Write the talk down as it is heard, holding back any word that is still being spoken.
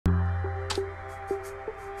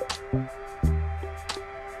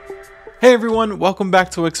Hey everyone, welcome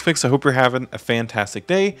back to Wix Fix. I hope you're having a fantastic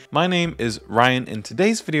day. My name is Ryan. In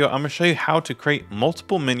today's video, I'm going to show you how to create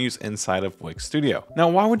multiple menus inside of Wix Studio. Now,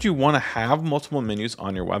 why would you want to have multiple menus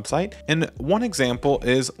on your website? And one example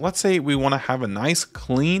is, let's say we want to have a nice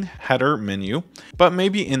clean header menu, but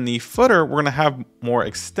maybe in the footer, we're going to have more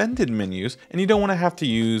extended menus and you don't want to have to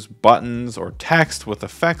use buttons or text with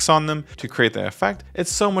effects on them to create the effect.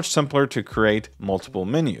 It's so much simpler to create multiple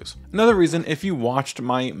menus. Another reason, if you watched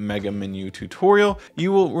my mega menu tutorial,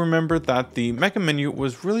 you will remember that the mega menu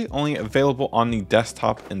was really only available on the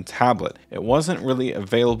desktop and tablet. It wasn't really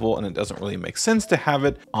available, and it doesn't really make sense to have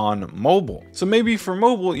it on mobile. So maybe for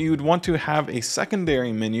mobile, you would want to have a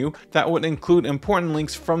secondary menu that would include important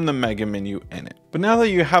links from the mega menu in it. But now that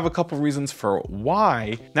you have a couple reasons for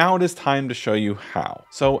why, now it is time to show you how.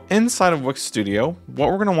 So inside of Wix Studio, what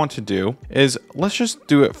we're going to want to do is, let's just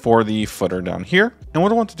do it for the footer down here. And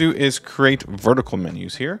what I want to do is create vertical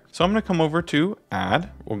menus here. So I'm going to come over to add,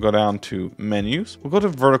 we'll go down to menus, we'll go to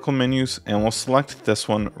vertical menus, and we'll select this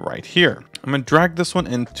one right here. I'm going to drag this one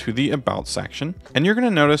into the about section, and you're going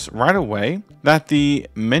to notice right away that the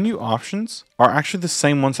menu options are actually the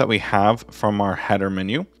same ones that we have from our header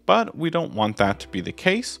menu, but we don't want that to be the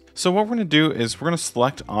case. So what we're going to do is we're going to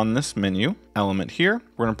select on this menu element here.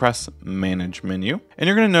 We're going to press manage menu, and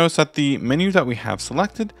you're going to notice that the menu that we have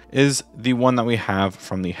selected is the one that we have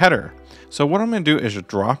from the header. So what I'm going to do is just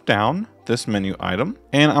drop down this menu item,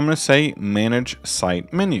 and I'm going to say manage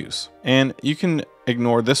site menus, and you can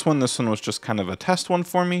ignore this one. This one was just kind of a test one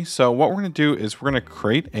for me. So what we're going to do is we're going to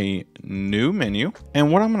create a new menu,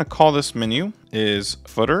 and what I'm going to call this menu is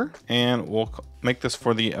footer, and we'll make this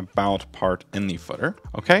for the about part in the footer.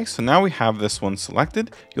 Okay, so now we have this one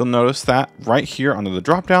selected. You'll notice that right here under the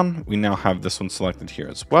drop down, we now have this one selected here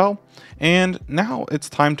as well. And now it's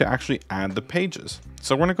time to actually add the pages.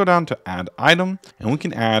 So we're going to go down to add item, and we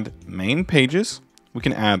can add main pages, we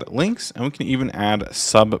can add links, and we can even add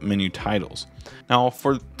sub menu titles. Now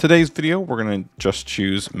for today's video, we're going to just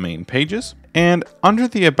choose main pages, and under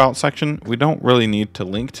the about section, we don't really need to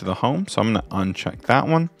link to the home. So I'm going to uncheck that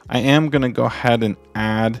one. I am going to go ahead and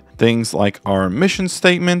add things like our mission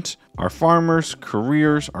statement, our farmers,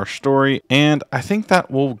 careers, our story, and I think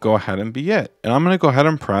that will go ahead and be it. And I'm going to go ahead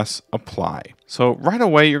and press apply. So right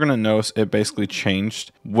away, you're going to notice it basically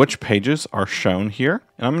changed which pages are shown here.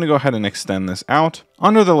 And I'm going to go ahead and extend this out.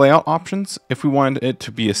 Under the layout options, if we wanted it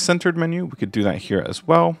to be a centered menu, we could do that here as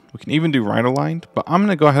well. We can even do right aligned, but I'm going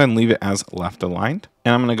to go ahead and leave it as left aligned.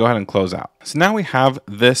 And I'm going to go ahead and close out. So now we have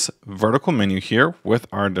this vertical menu here with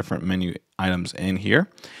our different menu items in here.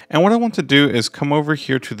 And what I want to do is come over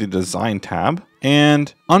here to the design tab,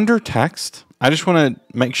 and under text, I just want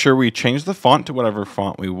to make sure we change the font to whatever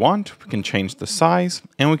font we want. We can change the size,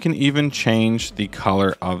 and we can even change the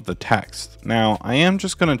color of the text. Now, I am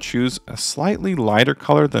just going to choose a slightly lighter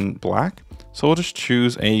color than black. So we'll just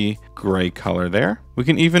choose a gray color there. We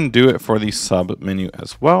can even do it for the sub menu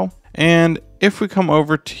as well. And if we come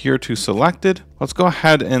over to here to selected, let's go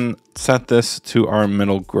ahead and set this to our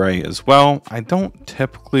middle gray as well. I don't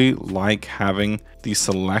typically like having the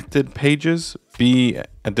selected pages be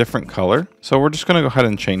a different color. So we're just going to go ahead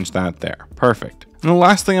and change that there. Perfect. And the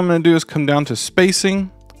last thing I'm going to do is come down to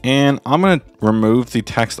spacing, and I'm going to remove the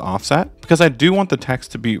text offset because I do want the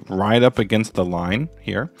text to be right up against the line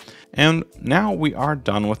here. And now we are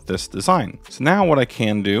done with this design. So now what I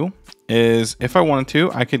can do is, if I wanted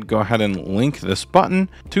to, I could go ahead and link this button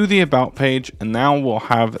to the about page, and now we'll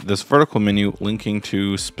have this vertical menu linking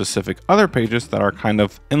to specific other pages that are kind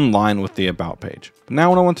of in line with the about page. But now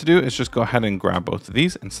what I want to do is just go ahead and grab both of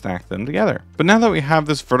these and stack them together. But now that we have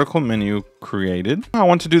this vertical menu created, I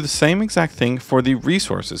want to do the same exact thing for the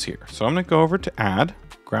resources here. So I'm going to go over to add,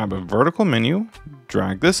 grab a vertical menu,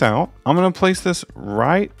 drag this out. I'm going to place this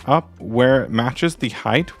right up where it matches the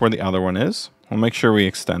height where the other one is. We'll make sure we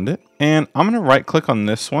extend it. And I'm going to right click on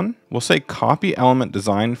this one. We'll say copy element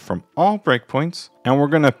design from all breakpoints, and we're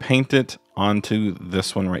going to paint it onto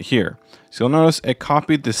this one right here. So you'll notice it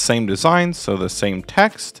copied the same design, so the same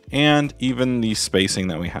text and even the spacing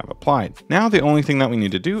that we have applied. Now the only thing that we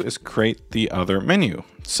need to do is create the other menu.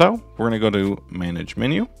 So we're going to go to manage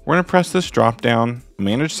menu. We're going to press this drop down,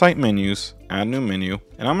 manage site menus, add new menu,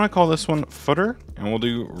 and I'm going to call this one footer, and we'll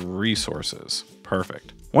do resources.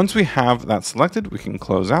 Perfect. Once we have that selected, we can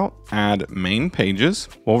close out, add main pages.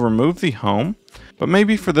 We'll remove the home, but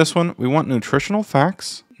maybe for this one, we want nutritional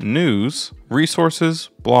facts, news, resources,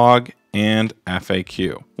 blog, and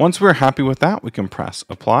FAQ. Once we're happy with that, we can press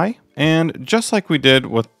apply. And just like we did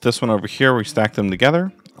with this one over here, we stack them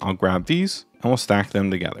together. I'll grab these and we'll stack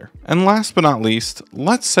them together. And last but not least,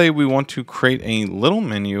 let's say we want to create a little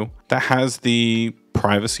menu that has the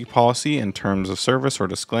privacy policy in terms of service or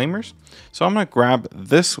disclaimers. So I'm going to grab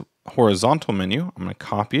this horizontal menu. I'm going to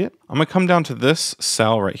copy it. I'm going to come down to this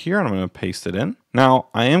cell right here and I'm going to paste it in. Now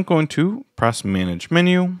I am going to press manage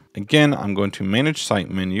menu. Again, I'm going to manage site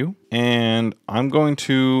menu and I'm going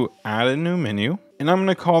to add a new menu. And I'm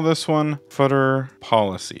going to call this one footer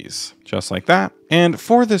policies, just like that. And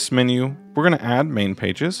for this menu, we're going to add main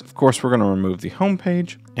pages. Of course, we're going to remove the home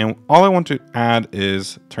page. And all I want to add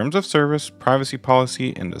is terms of service, privacy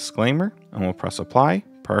policy, and disclaimer. And we'll press apply.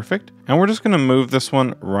 Perfect. And we're just going to move this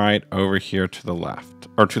one right over here to the left,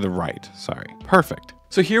 or to the right, sorry. Perfect.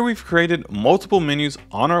 So here we've created multiple menus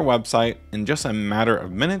on our website in just a matter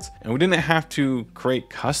of minutes, and we didn't have to create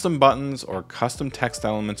custom buttons or custom text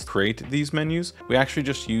elements to create these menus. We actually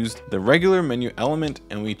just used the regular menu element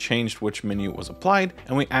and we changed which menu was applied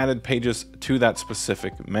and we added pages to that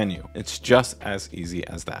specific menu. It's just as easy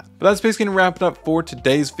as that. But that's basically gonna wrap it up for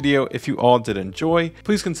today's video. If you all did enjoy,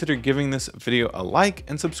 please consider giving this video a like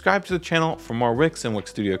and subscribe to the channel for more Wix and Wix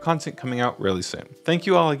Studio content coming out really soon. Thank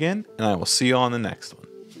you all again, and I will see you all on the next one.